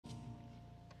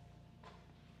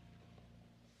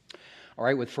All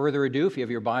right, with further ado, if you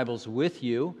have your Bibles with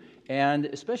you, and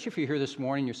especially if you're here this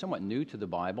morning, you're somewhat new to the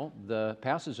Bible, the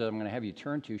passage that I'm going to have you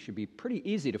turn to should be pretty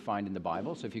easy to find in the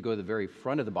Bible. So if you go to the very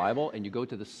front of the Bible and you go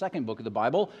to the second book of the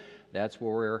Bible, that's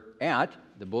where we're at,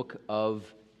 the book of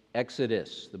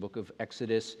Exodus. The book of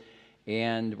Exodus,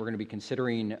 and we're going to be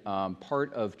considering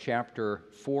part of chapter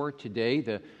 4 today.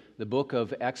 The book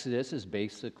of Exodus is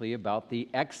basically about the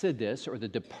exodus, or the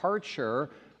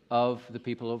departure of the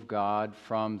people of God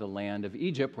from the land of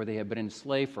Egypt, where they have been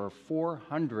enslaved for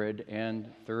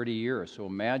 430 years. So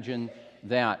imagine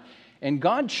that. And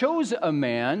God chose a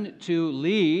man to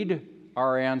lead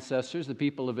our ancestors, the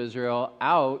people of Israel,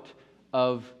 out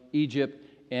of Egypt,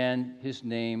 and his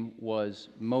name was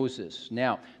Moses.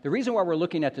 Now, the reason why we're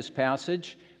looking at this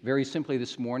passage very simply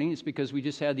this morning is because we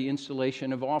just had the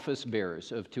installation of office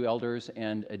bearers, of 2 elders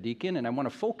and a deacon, and I want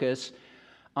to focus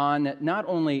on not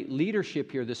only leadership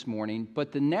here this morning,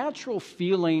 but the natural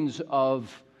feelings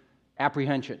of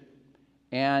apprehension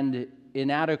and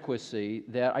inadequacy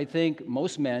that I think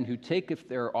most men who take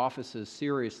their offices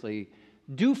seriously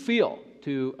do feel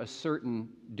to a certain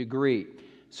degree.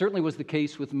 Certainly was the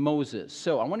case with Moses.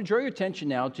 So I want to draw your attention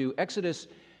now to Exodus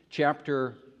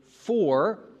chapter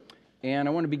 4, and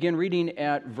I want to begin reading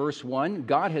at verse 1.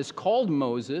 God has called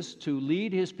Moses to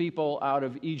lead his people out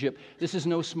of Egypt. This is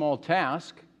no small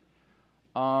task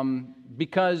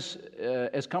because,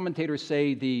 as commentators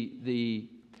say, the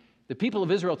people of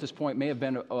Israel at this point may have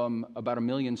been about 1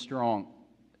 million strong.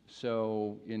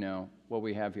 So, you know, what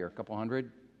we have here, a couple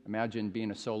hundred? Imagine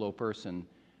being a solo person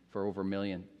for over 1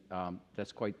 million.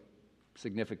 That's quite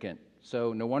significant.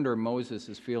 So no wonder Moses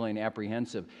is feeling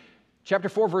apprehensive. Chapter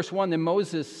 4, verse 1, then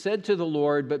Moses said to the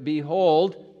Lord, but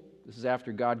behold, this is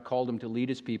after God called him to lead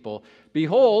his people,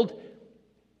 behold,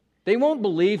 they won't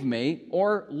believe me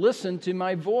or listen to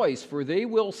my voice, for they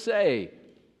will say,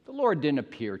 the Lord didn't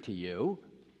appear to you.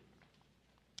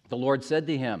 The Lord said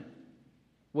to him,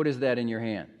 what is that in your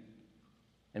hand?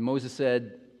 And Moses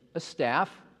said, a staff.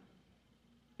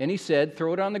 And he said,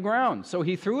 throw it on the ground. So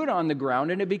he threw it on the ground,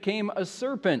 and it became a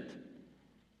serpent.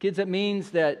 Kids, that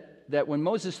means that when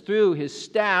Moses threw his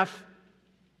staff,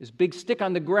 his big stick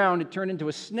on the ground, it turned into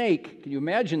a snake. Can you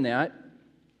imagine that?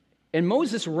 And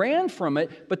Moses ran from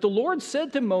it, but the Lord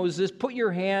said to Moses, put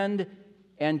your hand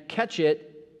and catch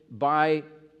it by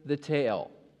the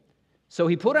tail. So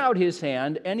he put out his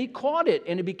hand, and he caught it,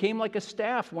 and it became like a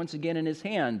staff once again in his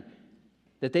hand,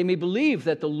 that they may believe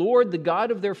that the Lord, the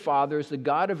God of their fathers, the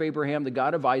God of Abraham, the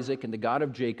God of Isaac, and the God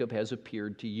of Jacob has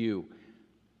appeared to you.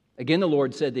 Again the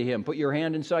Lord said to him, put your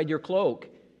hand inside your cloak.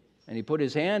 And he put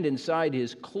his hand inside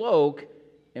his cloak,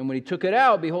 and when he took it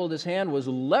out, behold, his hand was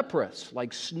leprous,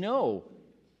 like snow.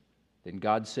 Then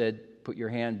God said, put your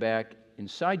hand back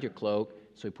inside your cloak.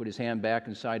 So he put his hand back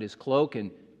inside his cloak,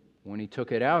 and when he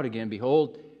took it out again,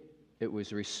 behold, it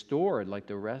was restored like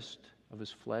the rest of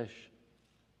his flesh.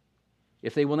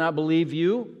 If they will not believe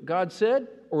you, God said,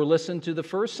 or listen to the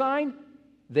first sign,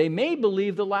 they may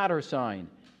believe the latter sign.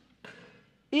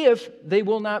 If they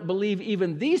will not believe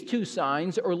even these 2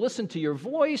 signs or listen to your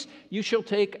voice, you shall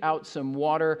take out some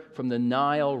water from the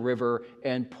Nile River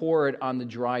and pour it on the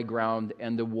dry ground,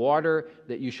 and the water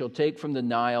that you shall take from the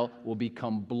Nile will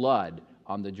become blood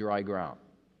on the dry ground.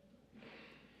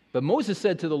 But Moses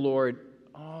said to the Lord,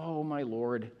 oh, my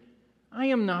Lord, I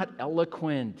am not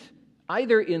eloquent,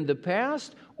 either in the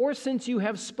past or since you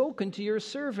have spoken to your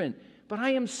servant, but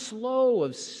I am slow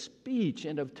of speech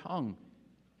and of tongue.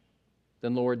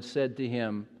 Then the Lord said to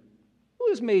him, who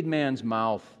has made man's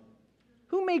mouth?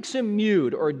 Who makes him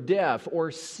mute or deaf or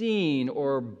seen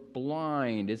or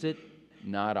blind? Is it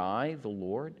not I, the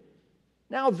Lord?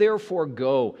 Now therefore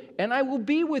go, and I will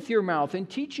be with your mouth and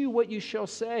teach you what you shall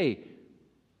say.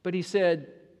 But he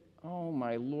said, oh,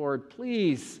 my Lord,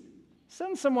 please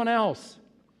send someone else.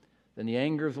 Then the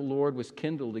anger of the Lord was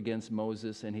kindled against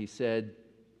Moses, and he said,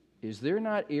 is there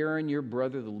not Aaron, your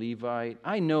brother, the Levite?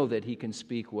 I know that he can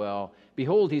speak well.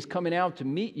 Behold, he's coming out to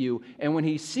meet you, and when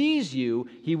he sees you,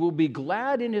 he will be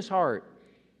glad in his heart.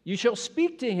 You shall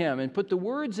speak to him and put the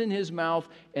words in his mouth,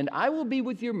 and I will be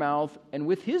with your mouth and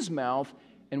with his mouth,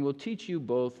 and will teach you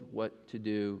both what to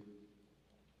do.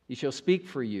 He shall speak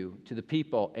for you to the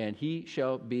people, and he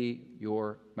shall be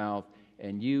your mouth,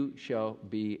 and you shall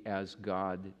be as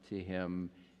God to him.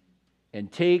 And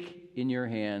take in your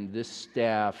hand this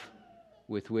staff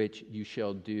with which you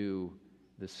shall do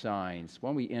the signs. Why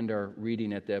don't we end our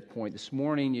reading at that point? This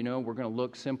morning, we're going to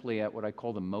look simply at what I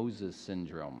call the Moses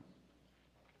syndrome.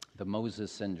 The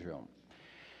Moses syndrome.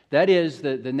 That is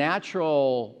the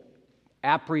natural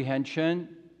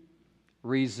apprehension,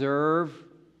 reserve,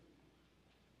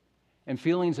 and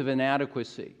feelings of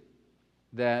inadequacy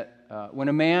that when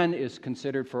a man is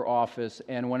considered for office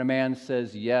and when a man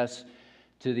says yes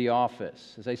to the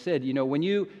office. As I said, when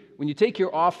you take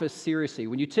your office seriously,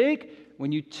 when you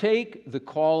take the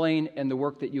calling and the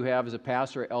work that you have as a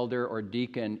pastor, elder, or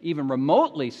deacon even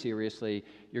remotely seriously,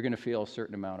 you're going to feel a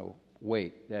certain amount of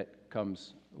weight that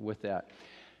comes with that.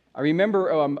 I remember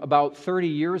about 30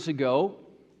 years ago,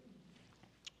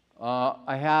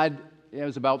 it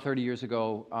was about 30 years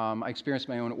ago, I experienced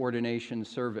my own ordination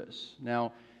service.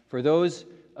 Now, for those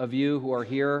of you who are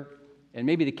here, and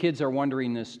maybe the kids are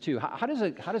wondering this too, how does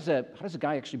a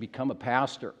guy actually become a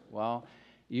pastor? Well,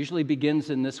 it usually begins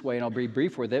in this way, and I'll be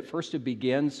brief with it. First, it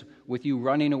begins with you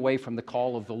running away from the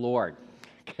call of the Lord.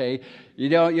 Okay, you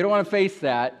don't want to face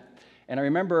that. And I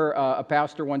remember a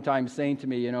pastor one time saying to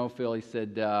me, Phil, he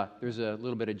said, there's a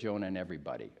little bit of Jonah in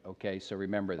everybody, okay, so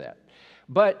remember that.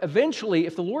 But eventually,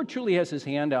 if the Lord truly has his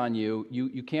hand on you,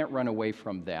 you can't run away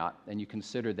from that, and you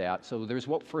consider that. So there's,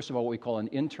 first of all, what we call an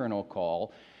internal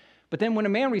call. But then when a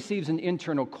man receives an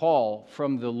internal call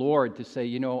from the Lord to say,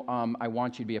 I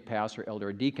want you to be a pastor, elder,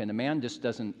 or deacon, the man just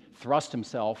doesn't thrust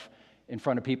himself in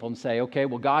front of people and say, okay,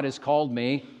 well, God has called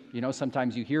me.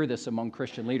 Sometimes you hear this among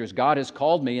Christian leaders. God has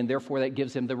called me, and therefore that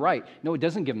gives him the right. No, it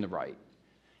doesn't give him the right.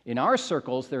 In our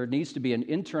circles, there needs to be an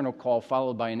internal call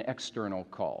followed by an external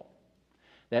call.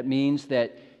 That means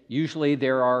that usually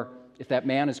if that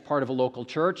man is part of a local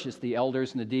church, it's the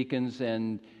elders and the deacons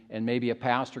and maybe a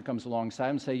pastor comes alongside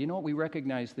and say, we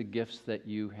recognize the gifts that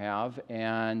you have,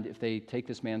 and if they take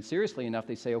this man seriously enough,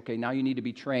 they say, okay, now you need to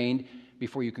be trained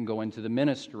before you can go into the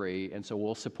ministry, and so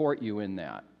we'll support you in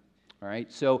that. All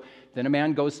right, so then a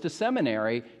man goes to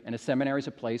seminary, and a seminary is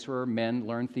a place where men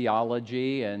learn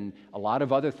theology and a lot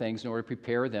of other things in order to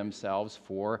prepare themselves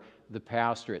for the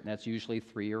pastorate, and that's usually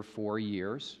 3 or 4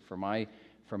 years. For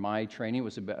my training, it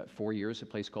was about 4 years, a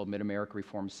place called Mid-America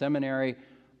Reformed Seminary,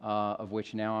 of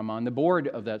which now I'm on the board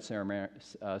of that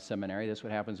seminary. That's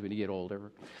what happens when you get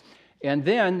older. And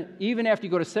then, even after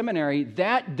you go to seminary,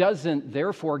 that doesn't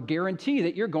therefore guarantee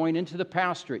that you're going into the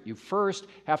pastorate. You first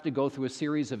have to go through a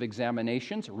series of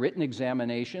examinations, written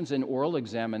examinations and oral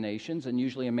examinations, and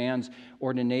usually a man's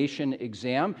ordination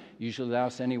exam usually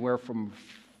lasts anywhere from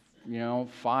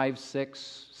 5,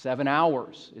 6, 7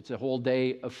 hours. It's a whole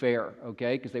day affair,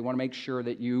 okay? Because they want to make sure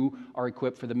that you are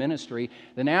equipped for the ministry.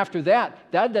 Then after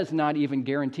that does not even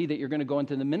guarantee that you're going to go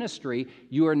into the ministry.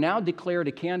 You are now declared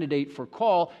a candidate for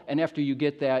call, and after you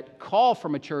get that call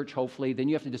from a church, hopefully, then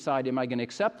you have to decide, am I going to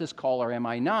accept this call or am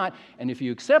I not? And if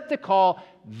you accept the call,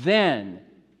 then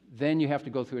you have to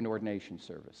go through an ordination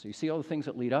service. So you see all the things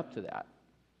that lead up to that.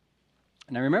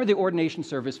 And I remember the ordination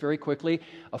service very quickly.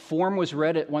 A form was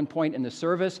read at one point in the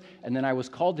service, and then I was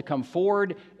called to come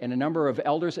forward, and a number of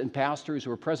elders and pastors who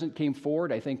were present came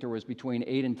forward. I think there was between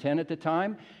 8 and 10 at the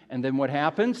time. And then what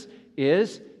happens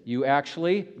is you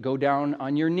actually go down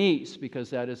on your knees, because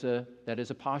that is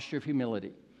a posture of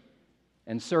humility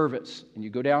and service. And you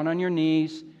go down on your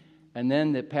knees, and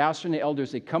then the pastor and the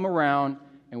elders, they come around,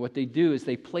 and what they do is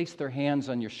they place their hands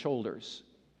on your shoulders.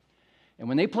 And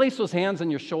when they place those hands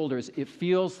on your shoulders, it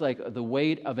feels like the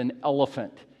weight of an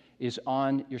elephant is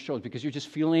on your shoulders, because you're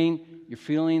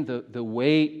feeling the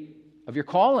weight of your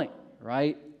calling,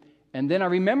 right? And then I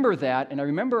remember that, and I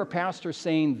remember a pastor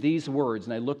saying these words,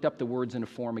 and I looked up the words in a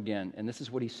form again, and this is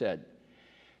what he said.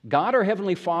 God, our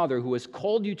Heavenly Father, who has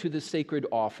called you to this sacred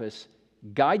office,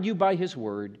 guide you by His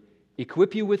word,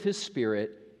 equip you with His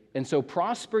Spirit, and so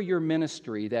prosper your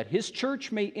ministry, that His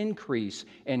church may increase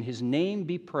and His name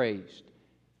be praised.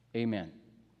 Amen.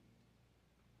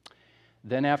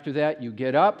 Then after that, you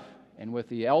get up, and with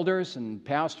the elders and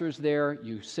pastors there,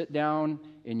 you sit down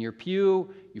in your pew,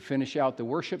 you finish out the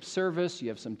worship service, you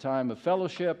have some time of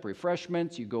fellowship,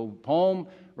 refreshments, you go home,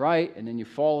 right? And then you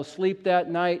fall asleep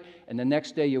that night, and the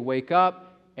next day you wake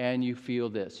up, and you feel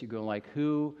this. You go like,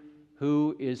 who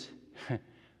is,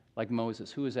 like Moses,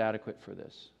 who is adequate for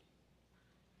this?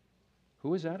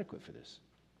 Who is adequate for this?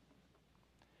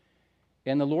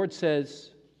 And the Lord says,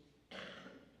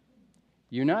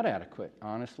 you're not adequate,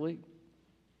 honestly,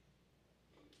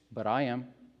 but I am.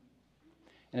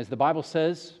 And as the Bible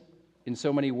says, in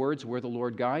so many words, where the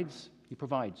Lord guides, He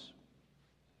provides.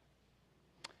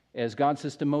 As God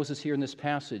says to Moses here in this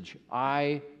passage,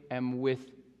 I am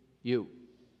with you.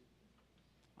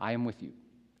 I am with you.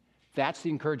 That's the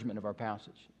encouragement of our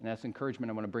passage. And that's the encouragement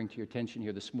I want to bring to your attention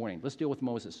here this morning. Let's deal with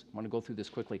Moses. I want to go through this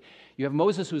quickly. You have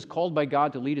Moses, who is called by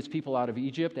God to lead his people out of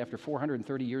Egypt after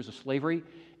 430 years of slavery.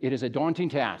 It is a daunting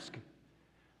task.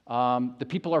 The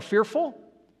people are fearful.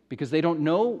 because they don't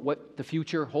know what the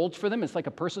future holds for them. It's like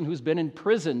a person who's been in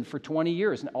prison for 20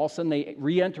 years and all of a sudden they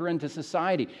re-enter into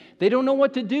society. They don't know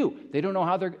what to do. They don't know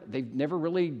how they've never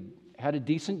really had a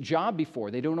decent job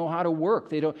before. They don't know how to work.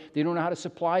 They don't know how to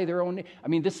supply their own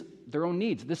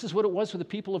needs. This is what it was for the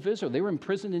people of Israel. They were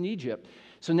imprisoned in Egypt.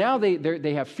 So now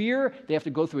they have fear. They have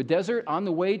to go through a desert on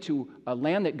the way to a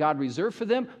land that God reserved for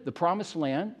them, the promised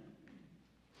land.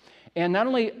 And not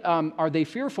only are they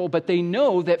fearful, but they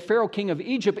know that Pharaoh, king of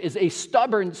Egypt, is a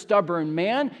stubborn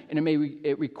man, and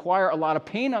it require a lot of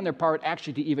pain on their part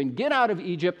actually to even get out of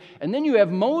Egypt. And then you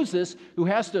have Moses, who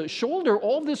has to shoulder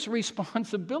all this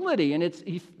responsibility. And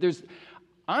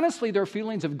honestly, there are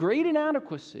feelings of great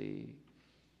inadequacy.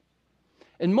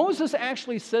 And Moses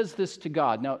actually says this to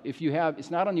God. Now, it's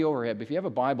not on the overhead, but if you have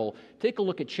a Bible, take a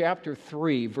look at chapter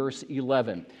 3, verse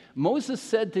 11. Moses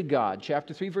said to God,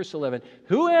 chapter 3, verse 11,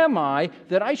 "Who am I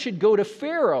that I should go to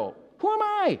Pharaoh? Who am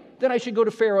I that I should go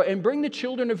to Pharaoh and bring the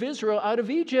children of Israel out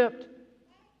of Egypt?"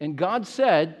 And God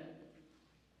said,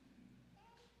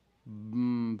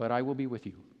 "But I will be with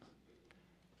you.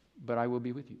 But I will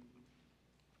be with you."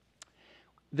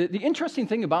 The interesting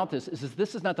thing about this is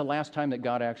this is not the last time that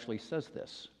God actually says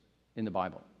this in the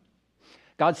Bible.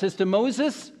 God says to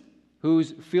Moses,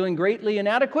 who's feeling greatly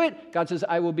inadequate, God says,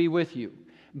 "I will be with you."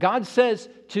 God says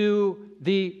to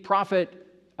the prophet,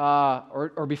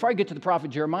 or before I get to the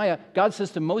prophet Jeremiah, God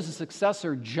says to Moses'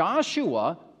 successor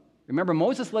Joshua, remember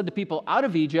Moses led the people out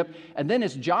of Egypt, and then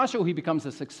it's Joshua who becomes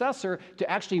the successor to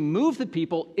actually move the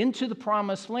people into the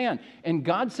promised land. And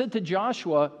God said to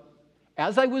Joshua,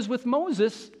 "As I was with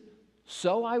Moses,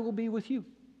 so I will be with you."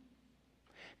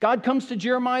 God comes to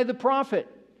Jeremiah the prophet.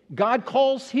 God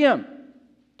calls him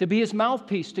to be his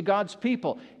mouthpiece to God's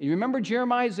people. And you remember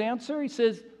Jeremiah's answer? He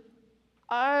says,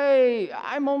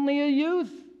 I'm only a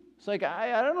youth. It's like,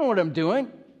 I don't know what I'm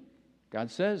doing. God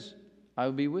says, "I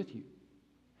will be with you."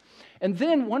 And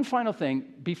then one final thing.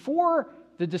 Before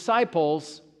the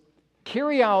disciples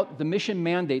carry out the mission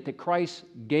mandate that Christ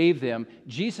gave them,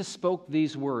 Jesus spoke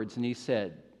these words, and he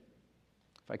said,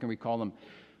 if I can recall them,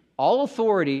 "All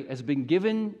authority has been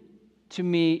given to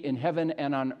me in heaven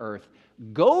and on earth.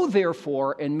 Go,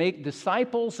 therefore, and make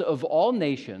disciples of all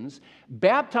nations,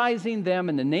 baptizing them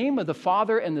in the name of the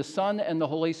Father and the Son and the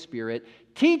Holy Spirit,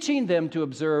 teaching them to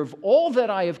observe all that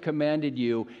I have commanded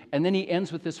you." And then he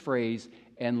ends with this phrase,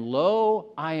 "And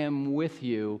lo, I am with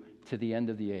you to the end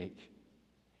of the age."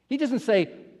 He doesn't say,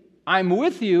 "I'm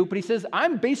with you," but he says,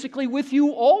 "I'm basically with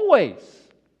you always."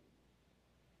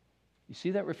 You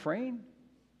see that refrain?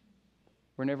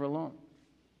 We're never alone.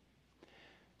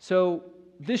 So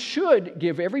this should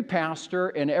give every pastor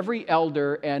and every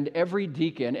elder and every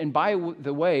deacon, and by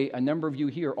the way, a number of you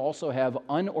here also have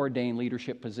unordained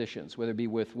leadership positions, whether it be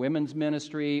with women's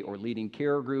ministry or leading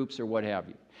care groups or what have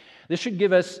you. This should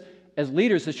give us, as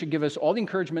leaders, this should give us all the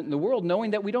encouragement in the world,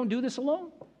 knowing that we don't do this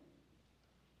alone.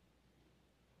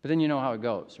 But then you know how it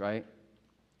goes, right?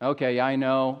 Okay, I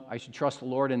know I should trust the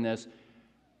Lord in this,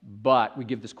 but we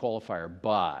give this qualifier,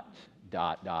 but, ...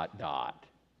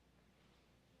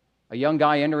 A young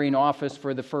guy entering office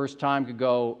for the first time could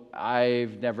go,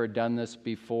 "I've never done this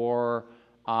before.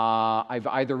 I've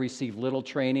either received little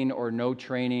training or no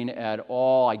training at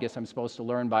all. I guess I'm supposed to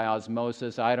learn by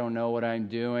osmosis. I don't know what I'm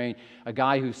doing." A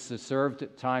guy who's served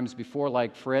at times before,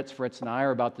 like Fritz and I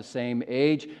are about the same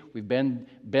age. We've been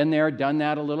there, done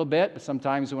that a little bit. But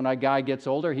sometimes when a guy gets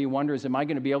older, he wonders, am I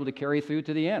going to be able to carry through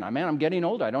to the end? I'm getting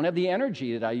older. I don't have the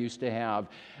energy that I used to have.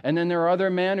 And then there are other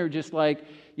men who are just like,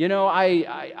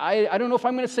 I don't know if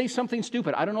I'm going to say something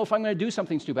stupid. I don't know if I'm going to do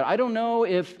something stupid. I don't know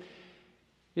if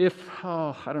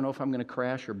I don't know if I'm going to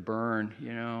crash or burn,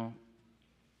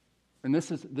 And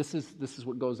this is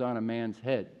what goes on in a man's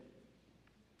head.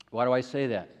 Why do I say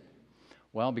that?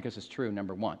 Well, because it's true,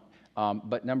 number one.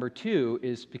 But number two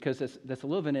is because that's a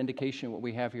little bit of an indication of what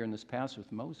we have here in this passage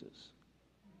with Moses.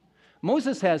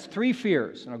 Moses has three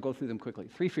fears, and I'll go through them quickly.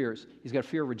 Three fears. He's got a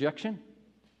fear of rejection.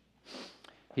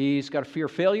 He's got a fear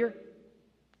of failure.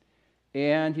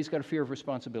 And he's got a fear of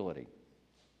responsibility.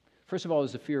 First of all,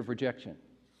 there's a fear of rejection.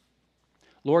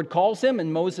 Lord calls him,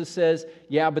 and Moses says,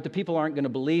 "Yeah, but the people aren't going to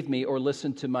believe me or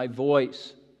listen to my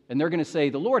voice." And they're going to say,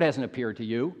 "The Lord hasn't appeared to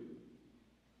you."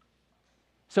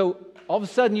 So all of a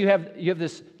sudden you have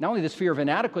this, not only this fear of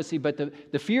inadequacy, but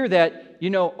the fear that,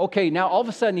 okay, now all of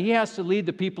a sudden he has to lead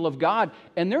the people of God,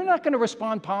 and they're not going to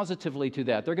respond positively to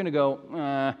that. They're going to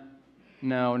go,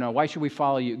 no, why should we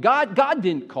follow you? God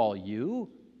didn't call you.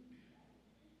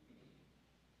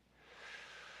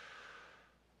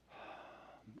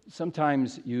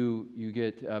 Sometimes you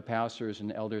get pastors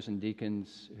and elders and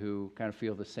deacons who kind of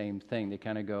feel the same thing. They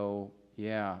kind of go,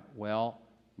 "Yeah, well,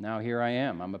 Now here I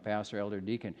am. I'm a pastor, elder,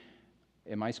 deacon.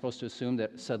 Am I supposed to assume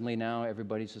that suddenly now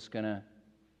everybody's just going to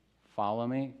follow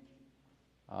me?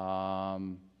 How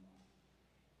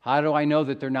do I know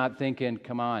that they're not thinking,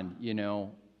 come on, you're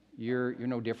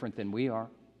no different than we are?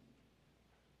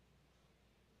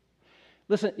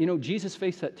 Listen, Jesus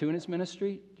faced that too in his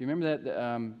ministry. Do you remember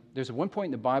that? There's one point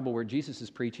in the Bible where Jesus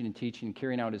is preaching and teaching and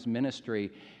carrying out his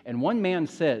ministry, and one man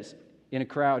says in a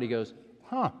crowd, he goes,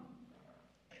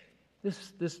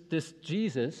 this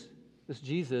Jesus,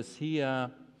 he,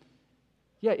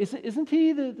 isn't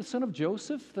he the son of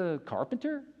Joseph, the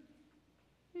carpenter?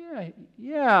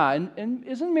 Yeah, and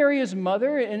isn't Mary his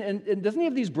mother? And doesn't he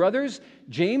have these brothers,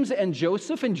 James and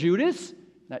Joseph and Judas?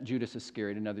 Not Judas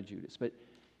Iscariot, another Judas, but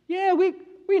yeah, we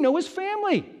know his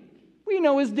family. We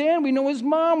know his dad, we know his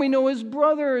mom, we know his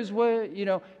brothers.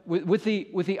 With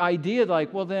the idea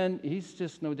like, well then, he's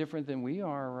just no different than we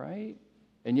are, right?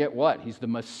 And yet what? He's the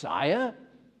Messiah?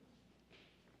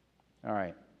 All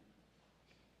right.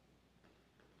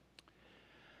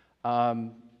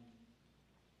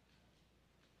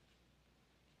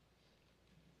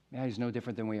 Yeah, he's no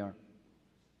different than we are.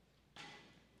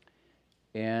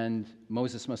 And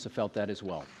Moses must have felt that as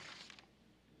well.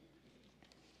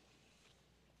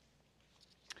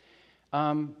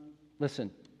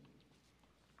 Listen,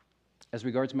 as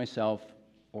regards myself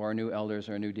or our new elders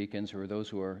or our new deacons or those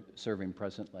who are serving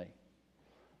presently,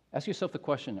 ask yourself the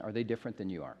question, are they different than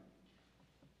you are?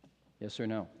 Yes or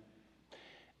no?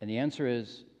 And the answer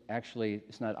is, actually,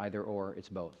 it's not either or, it's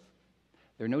both.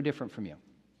 They're no different from you.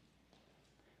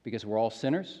 Because we're all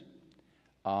sinners.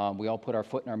 We all put our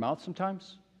foot in our mouth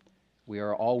sometimes. We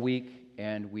are all weak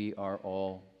and we are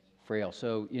all frail.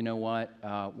 So you know what?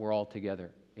 We're all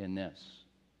together in this.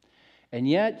 And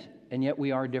yet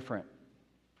we are different.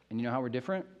 And you know how we're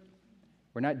different?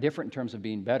 We're not different in terms of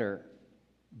being better,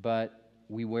 but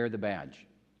we wear the badge,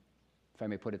 if I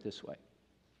may put it this way.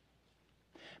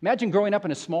 Imagine growing up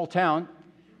in a small town,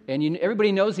 and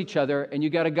everybody knows each other, and you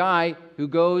got a guy who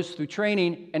goes through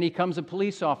training, and he becomes a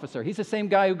police officer. He's the same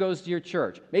guy who goes to your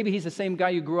church. Maybe he's the same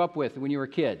guy you grew up with when you were a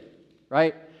kid,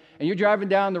 right? And you're driving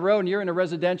down the road, and you're in a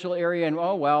residential area, and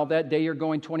that day you're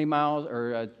going 20 miles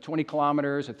or 20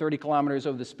 kilometers or 30 kilometers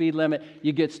over the speed limit.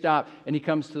 You get stopped, and he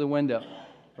comes to the window,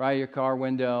 right, your car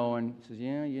window, and says,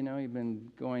 you've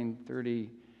been going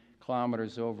 30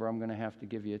 kilometers over. I'm going to have to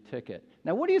give you a ticket.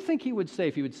 Now, what do you think he would say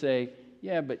if he would say,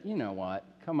 yeah, but you know what?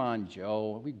 Come on,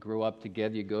 Joe. We grew up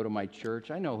together. You go to my church.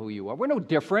 I know who you are. We're no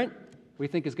different. What do you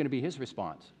think is going to be his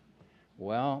response?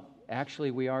 Well,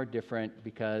 actually, we are different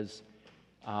because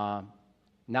not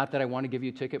that I want to give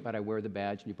you a ticket, but I wear the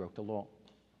badge and you broke the law.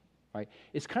 Right?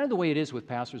 It's kind of the way it is with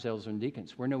pastors, elders, and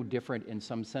deacons. We're no different in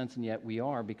some sense, and yet we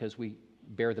are because we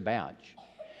bear the badge.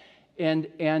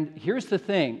 And here's the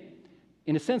thing.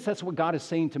 In a sense, that's what God is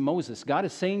saying to Moses. God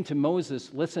is saying to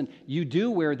Moses, listen, you do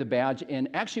wear the badge, and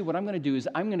actually what I'm going to do is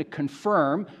I'm going to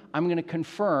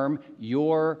confirm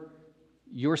your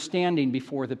standing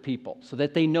before the people so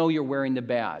that they know you're wearing the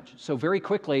badge. So very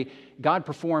quickly, God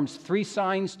performs 3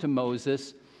 signs to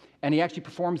Moses, and he actually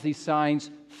performs these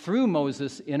signs through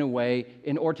Moses in a way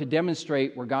in order to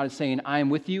demonstrate where God is saying, I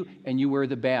am with you, and you wear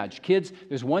the badge. Kids,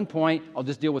 there's one point, I'll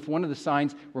just deal with one of the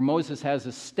signs, where Moses has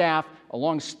a staff, a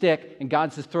long stick, and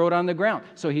God says, throw it on the ground.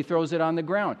 So he throws it on the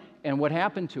ground. And what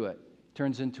happened to it?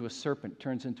 Turns into a serpent,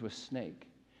 turns into a snake.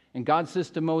 And God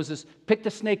says to Moses, pick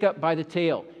the snake up by the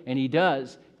tail. And he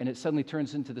does, and it suddenly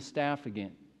turns into the staff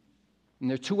again. And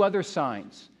there are 2 other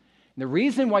signs. And the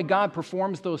reason why God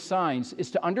performs those signs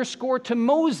is to underscore to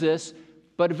Moses,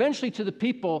 but eventually to the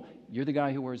people, you're the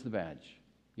guy who wears the badge.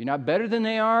 You're not better than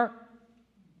they are,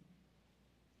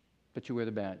 but you wear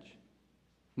the badge.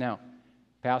 Now,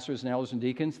 pastors and elders and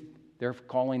deacons, their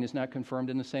calling is not confirmed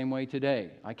in the same way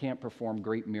today. I can't perform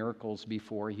great miracles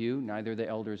before you, neither the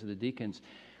elders or the deacons.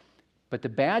 But the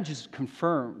badge is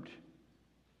confirmed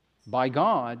by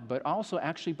God, but also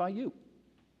actually by you.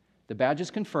 The badge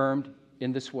is confirmed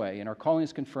in this way, and our calling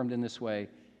is confirmed in this way,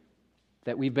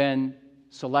 that we've been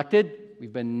selected,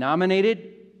 we've been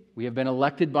nominated, we have been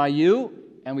elected by you,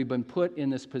 and we've been put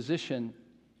in this position,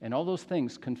 and all those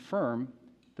things confirm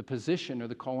the position or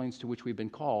the callings to which we've been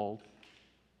called.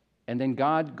 And then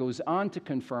God goes on to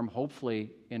confirm, hopefully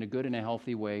in a good and a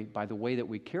healthy way, by the way that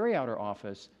we carry out our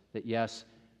office, that yes,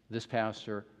 this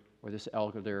pastor or this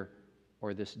elder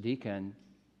or this deacon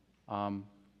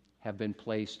have been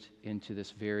placed into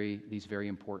these very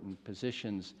important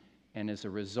positions. And as a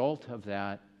result of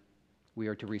that, we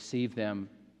are to receive them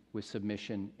with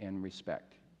submission and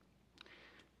respect.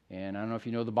 And I don't know if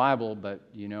you know the Bible, but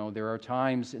there are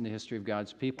times in the history of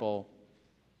God's people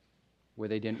where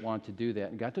they didn't want to do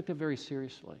that. And God took that very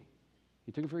seriously.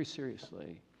 He took it very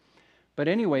seriously. But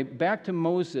anyway, back to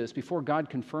Moses. Before God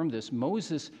confirmed this,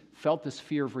 Moses felt this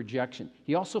fear of rejection.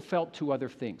 He also felt two other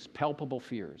things, palpable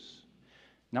fears.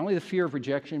 Not only the fear of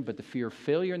rejection, but the fear of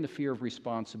failure and the fear of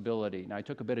responsibility. Now, I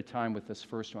took a bit of time with this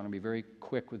first one. I'll be very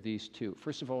quick with these two.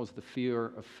 First of all is the fear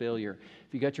of failure.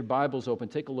 If you got your Bibles open,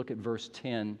 take a look at verse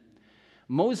 10.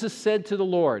 Moses said to the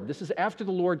Lord, this is after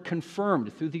the Lord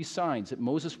confirmed through these signs that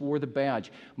Moses wore the badge.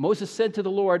 Moses said to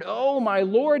the Lord, "Oh, my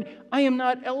Lord, I am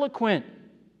not eloquent."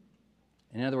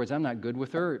 In other words, I'm not good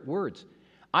with words,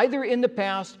 either in the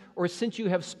past or since you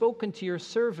have spoken to your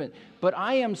servant, but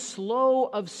I am slow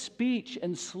of speech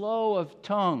and slow of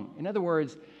tongue. In other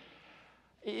words,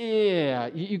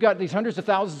 you got these hundreds of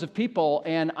thousands of people,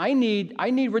 and I need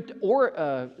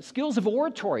skills of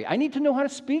oratory. I need to know how to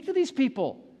speak to these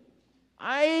people.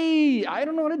 I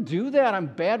don't know how to do that. I'm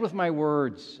bad with my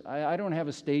words. I don't have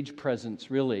a stage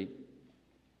presence, really.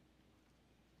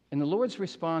 And the Lord's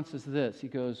response is this. He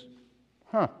goes,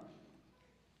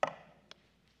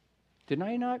 did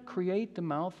I not create the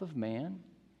mouth of man?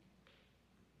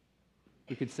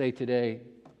 We could say today,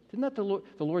 didn't that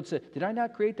the Lord said, did I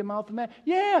not create the mouth of man?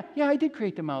 Yeah, I did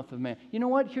create the mouth of man. You know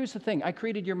what? Here's the thing. I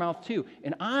created your mouth too.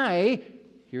 And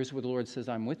here's where the Lord says,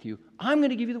 I'm with you. I'm going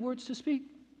to give you the words to speak.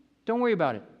 Don't worry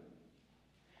about it.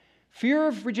 Fear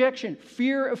of rejection,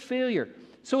 fear of failure.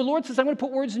 So the Lord says, I'm going to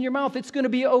put words in your mouth. It's going to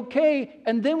be okay.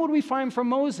 And then what do we find from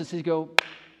Moses? He go,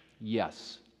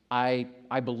 yes, I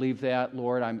believe that,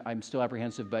 Lord. I'm still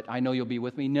apprehensive, but I know you'll be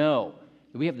with me. No.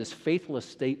 We have this faithless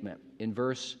statement in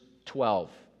verse 12.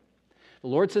 The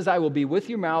Lord says, I will be with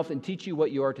your mouth and teach you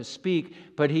what you are to speak.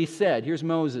 But he said, here's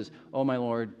Moses, oh, my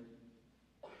Lord,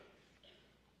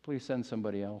 please send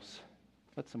somebody else.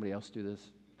 Let somebody else do this.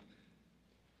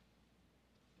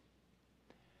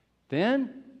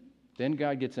 Then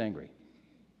God gets angry.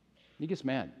 He gets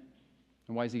mad.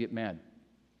 And why does he get mad?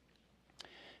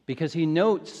 Because he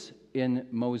notes in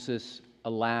Moses a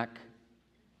lack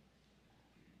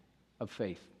of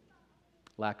faith,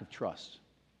 lack of trust.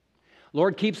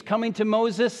 Lord keeps coming to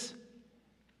Moses.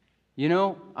 I'm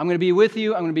going to be with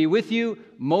you. I'm going to be with you.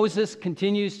 Moses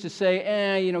continues to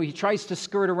say, he tries to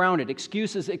skirt around it.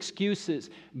 Excuses.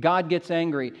 God gets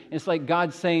angry. And it's like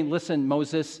God saying, listen,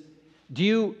 Moses, do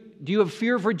you have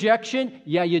fear of rejection?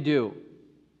 Yeah, you do.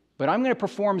 But I'm going to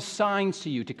perform signs to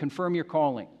you to confirm your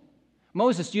calling.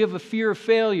 Moses, do you have a fear of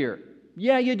failure?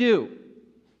 Yeah, you do.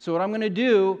 So what I'm going to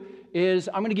do is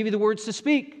I'm going to give you the words to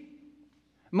speak.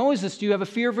 Moses, do you have a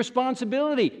fear of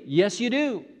responsibility? Yes, you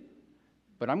do.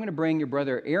 But I'm going to bring your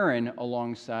brother Aaron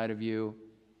alongside of you,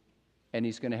 and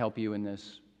he's going to help you in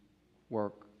this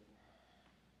work.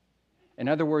 In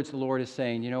other words, the Lord is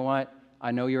saying, you know what?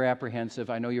 I know you're apprehensive.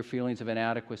 I know your feelings of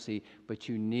inadequacy, but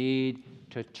you need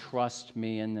to trust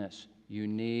me in this. You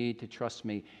need to trust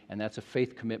me, and that's a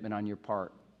faith commitment on your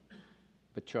part.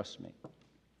 But trust me.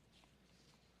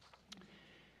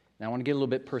 Now, I want to get a little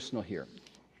bit personal here.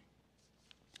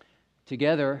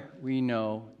 Together, we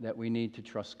know that we need to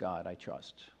trust God. I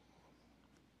trust.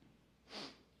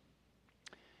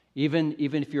 Even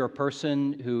if you're a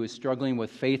person who is struggling with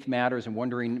faith matters and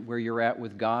wondering where you're at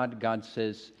with God, God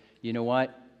says, you know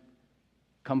what?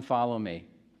 Come follow me.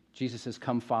 Jesus says,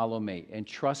 come follow me and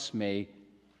trust me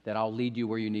that I'll lead you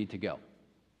where you need to go.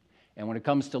 And when it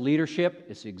comes to leadership,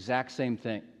 it's the exact same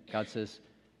thing. God says,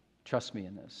 trust me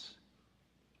in this.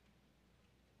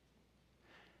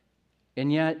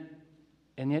 And yet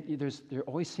there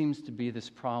always seems to be this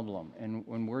problem.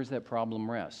 And where's that problem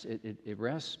rest? It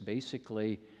rests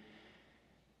basically,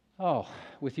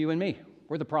 with you and me.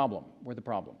 We're the problem. We're the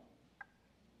problem.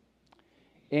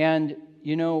 And,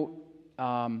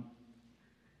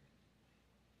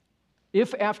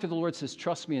 if after the Lord says,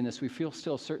 trust me in this, we feel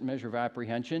still a certain measure of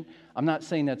apprehension, I'm not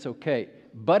saying that's okay.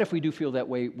 But if we do feel that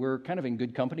way, we're kind of in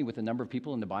good company with a number of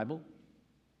people in the Bible.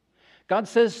 God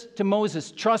says to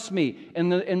Moses, trust me.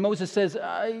 And Moses says,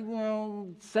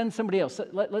 send somebody else.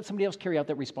 Let somebody else carry out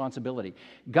that responsibility.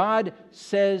 God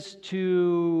says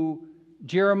to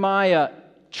Jeremiah,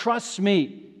 trust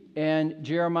me. And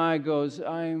Jeremiah goes,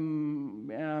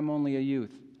 I'm only a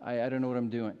youth. I don't know what I'm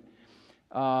doing.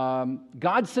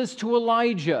 God says to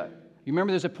Elijah, you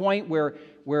remember there's a point where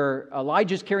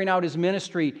Elijah's carrying out his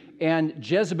ministry and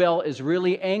Jezebel is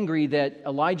really angry that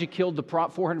Elijah killed the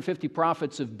 450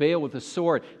 prophets of Baal with a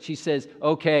sword. She says,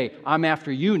 okay, I'm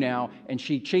after you now. And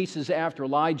she chases after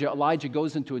Elijah. Elijah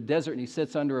goes into a desert and he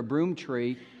sits under a broom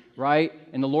tree, right?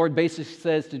 And the Lord basically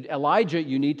says to Elijah,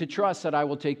 you need to trust that I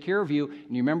will take care of you.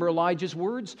 And you remember Elijah's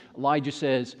words? Elijah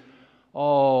says,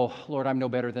 oh, Lord, I'm no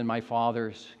better than my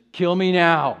fathers. Kill me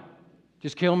now.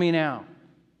 Just kill me now.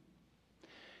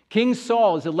 King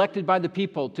Saul is elected by the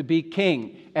people to be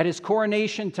king. At his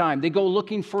coronation time, they go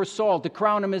looking for Saul to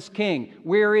crown him as king.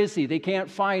 Where is he? They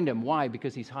can't find him. Why?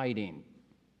 Because he's hiding.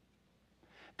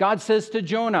 God says to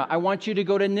Jonah, I want you to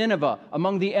go to Nineveh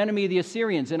among the enemy of the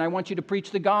Assyrians, and I want you to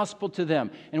preach the gospel to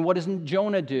them. And what does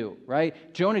Jonah do,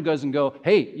 right? Jonah doesn't go,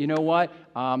 hey, you know what?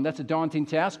 That's a daunting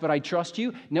task, but I trust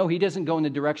you. No, he doesn't go in the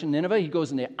direction of Nineveh. He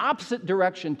goes in the opposite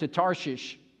direction to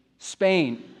Tarshish,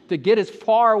 Spain, to get as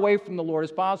far away from the Lord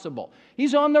as possible.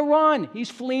 He's on the run. He's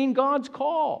fleeing God's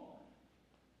call.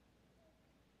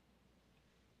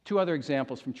 Two other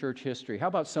examples from church history. How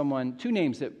about two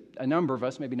names that a number of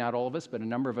us, maybe not all of us, but a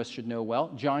number of us should know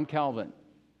well. John Calvin.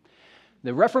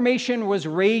 The Reformation was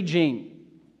raging.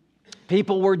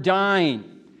 People were dying.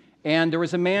 And there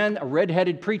was a man, a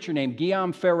red-headed preacher named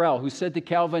Guillaume Farel, who said to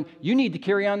Calvin, you need to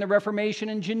carry on the Reformation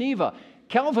in Geneva.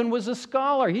 Calvin was a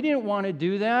scholar. He didn't want to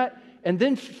do that. And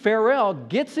then Farel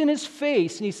gets in his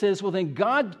face and he says, well, then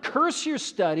God curse your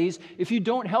studies if you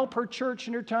don't help her church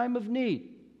in her time of need.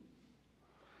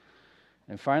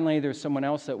 And finally, there's someone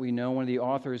else that we know, one of the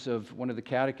authors of one of the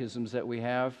catechisms that we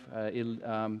have,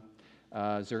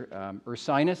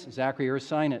 Ursinus, Zachary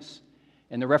Ursinus.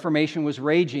 And the Reformation was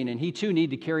raging, and he too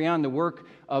needed to carry on the work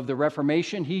of the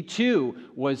Reformation. He too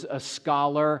was a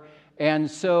scholar.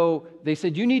 And so they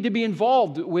said, you need to be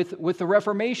involved with the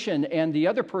Reformation. And the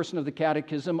other person of the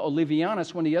catechism,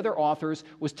 Olivianus, one of the other authors,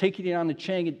 was taking it on the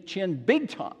chin big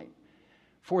time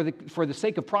for the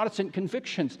sake of Protestant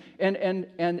convictions. And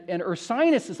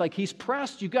Ursinus is like, he's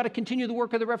pressed. You've got to continue the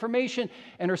work of the Reformation.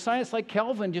 And Ursinus, like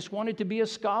Calvin, just wanted to be a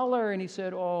scholar. And he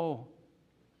said,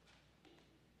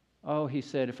 he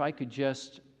said, if I could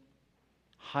just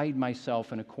hide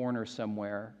myself in a corner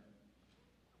somewhere,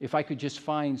 if I could just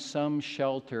find some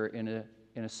shelter in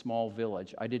a small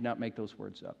village. I did not make those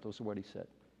words up. Those are what he said.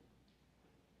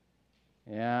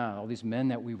 Yeah, all these men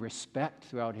that we respect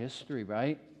throughout history,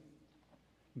 right?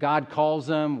 God calls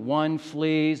them. One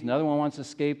flees. Another one wants to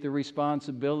escape the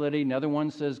responsibility. Another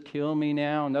one says, kill me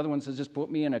now. Another one says, just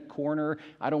put me in a corner.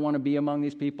 I don't want to be among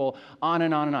these people. On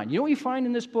and on and on. You know what you find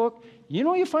in this book?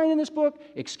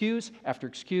 Excuse after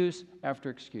excuse after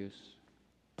excuse.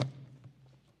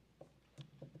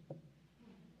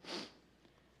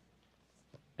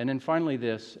 And then finally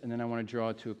this, and then I want to draw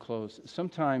it to a close.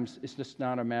 Sometimes it's just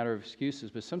not a matter of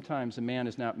excuses, but sometimes a man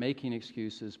is not making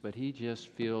excuses, but he just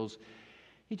feels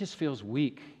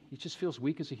weak. He just feels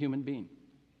weak as a human being.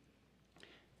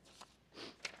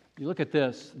 You look at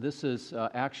this. This is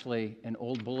actually an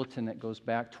old bulletin that goes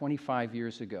back 25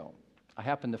 years ago. I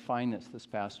happened to find this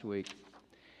past week.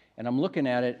 And I'm looking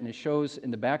at it, and it shows, in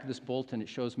the back of this bulletin, it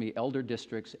shows me elder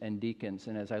districts and deacons.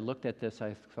 And as I looked at this,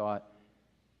 I thought,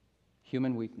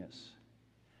 human weakness.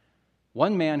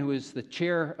 One man who is the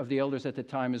chair of the elders at the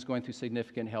time is going through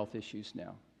significant health issues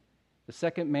now. The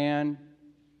second man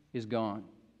is gone.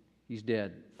 He's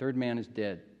dead. Third man is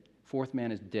dead. Fourth man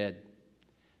is dead.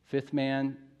 Fifth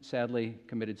man, sadly,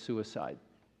 committed suicide.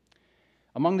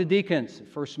 Among the deacons,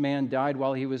 first man died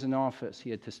while he was in office. He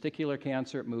had testicular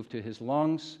cancer. It moved to his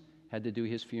lungs, had to do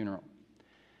his funeral.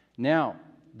 Now,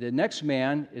 the next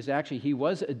man is actually, he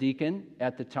was a deacon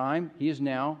at the time. He is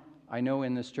now, I know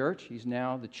in this church, he's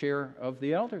now the chair of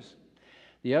the elders.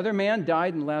 The other man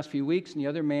died in the last few weeks, and the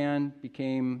other man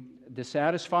became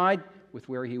dissatisfied with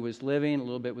where he was living, a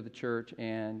little bit with the church,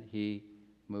 and he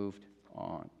moved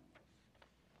on.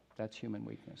 That's human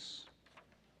weakness.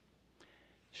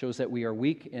 Shows that we are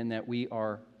weak and that we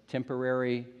are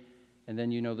temporary. And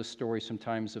then you know the story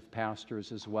sometimes of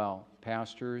pastors as well.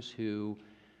 Pastors who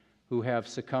have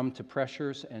succumbed to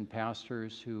pressures, and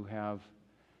pastors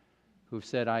who've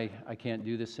said, I can't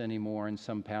do this anymore, and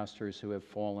some pastors who have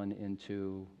fallen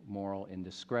into moral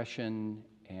indiscretion,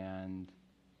 and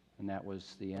that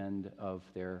was the end of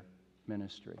their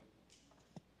ministry.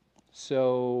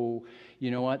 So,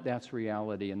 you know what? That's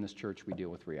reality. In this church, we deal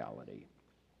with reality.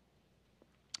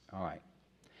 All right.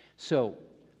 So,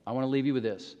 I want to leave you with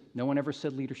this. No one ever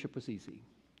said leadership was easy.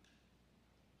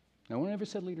 No one ever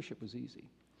said leadership was easy.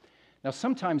 Now,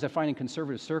 sometimes I find in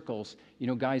conservative circles,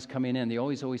 guys coming in, they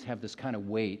always have this kind of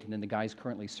weight, and then the guys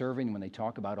currently serving, when they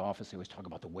talk about office, they always talk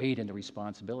about the weight and the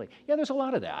responsibility. Yeah, there's a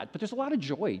lot of that, but there's a lot of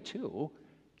joy, too.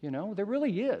 There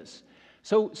really is.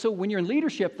 So when you're in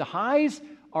leadership, the highs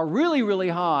are really, really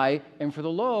high, and for the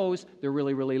lows, they're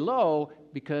really, really low,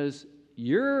 because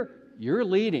you're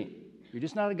leading. You're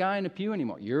just not a guy in a pew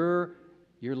anymore. You're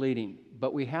leading.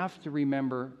 But we have to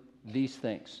remember these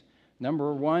things.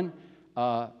 Number one,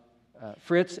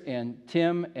 Fritz and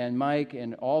Tim and Mike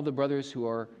and all the brothers who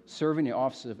are serving the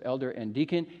offices of elder and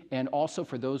deacon, and also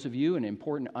for those of you in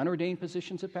important unordained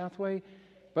positions at Pathway,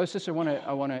 Brother, sister,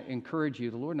 I want to encourage you.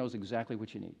 The Lord knows exactly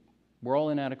what you need. We're all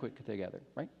inadequate together,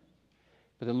 right?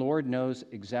 But the Lord knows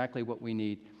exactly what we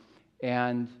need.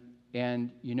 And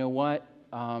you know what?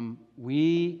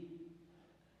 We,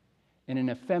 in an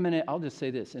effeminate, I'll just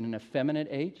say this, in an effeminate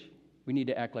age, we need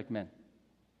to act like men.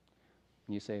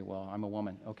 And you say, well, I'm a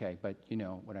woman. Okay, but you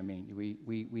know what I mean.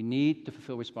 We need to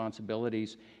fulfill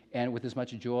responsibilities and with as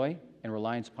much joy and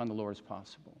reliance upon the Lord as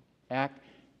possible. Act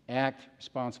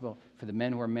responsible. For the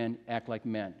men who are men, act like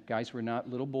men. Guys, we're not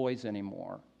little boys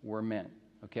anymore. We're men,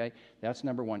 okay? That's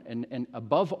number one. And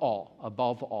above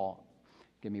all,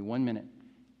 give me 1 minute,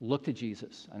 look to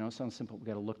Jesus. I know it sounds simple. We've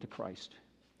got to look to Christ.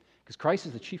 Because Christ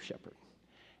is the chief shepherd.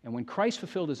 And when Christ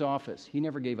fulfilled his office, he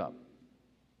never gave up.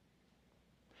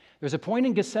 There's a point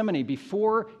in Gethsemane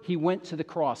before he went to the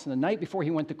cross, and the night before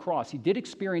he went to the cross, he did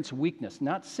experience weakness,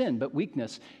 not sin, but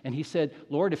weakness. And he said,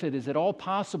 Lord, if it is at all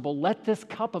possible, let this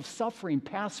cup of suffering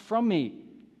pass from me.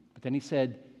 But then he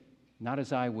said, not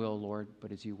as I will, Lord,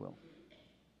 but as you will.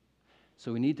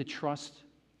 So we need to trust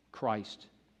Christ.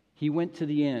 He went to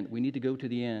the end. We need to go to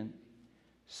the end.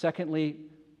 Secondly,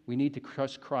 we need to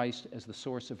trust Christ as the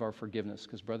source of our forgiveness,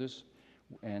 because brothers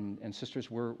and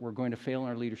sisters, we're going to fail in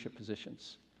our leadership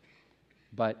positions.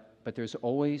 But there's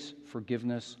always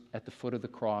forgiveness at the foot of the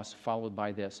cross, followed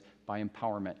by this, by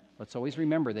empowerment. Let's always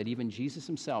remember that even Jesus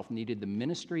himself needed the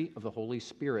ministry of the Holy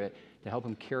Spirit to help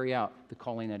him carry out the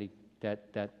calling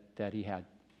that he had.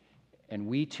 And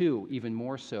we too, even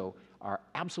more so, are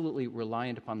absolutely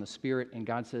reliant upon the Spirit. And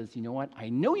God says, you know what? I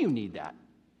know you need that.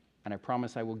 And I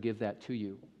promise I will give that to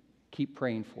you. Keep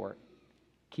praying for it.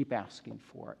 Keep asking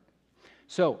for it.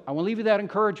 So I want to leave you that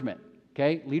encouragement.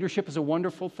 Okay, leadership is a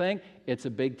wonderful thing. It's a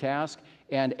big task.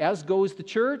 And as goes the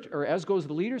church, or as goes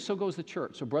the leaders, so goes the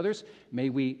church. So brothers, may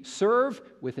we serve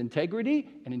with integrity,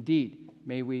 and indeed,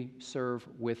 may we serve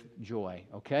with joy.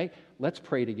 Okay, let's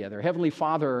pray together. Heavenly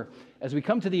Father, as we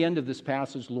come to the end of this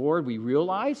passage, Lord, we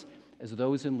realize, as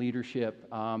those in leadership,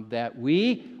 that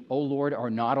we, O Lord, are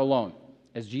not alone.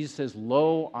 As Jesus says,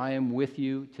 lo, I am with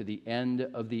you to the end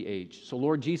of the age. So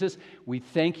Lord Jesus, we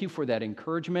thank you for that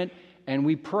encouragement, and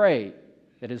we pray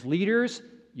that as leaders,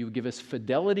 you would give us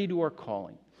fidelity to our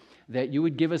calling, that you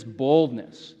would give us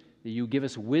boldness, that you would give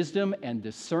us wisdom and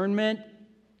discernment,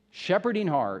 shepherding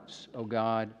hearts, O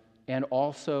God, and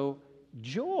also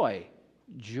joy,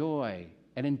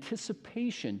 and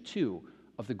anticipation, too,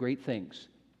 of the great things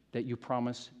that you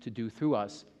promise to do through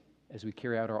us as we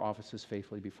carry out our offices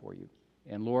faithfully before you.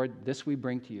 And Lord, this we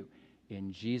bring to you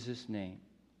in Jesus' name.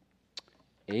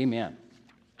 Amen.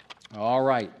 All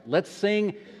right, let's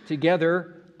sing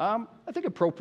together, I think appropriate.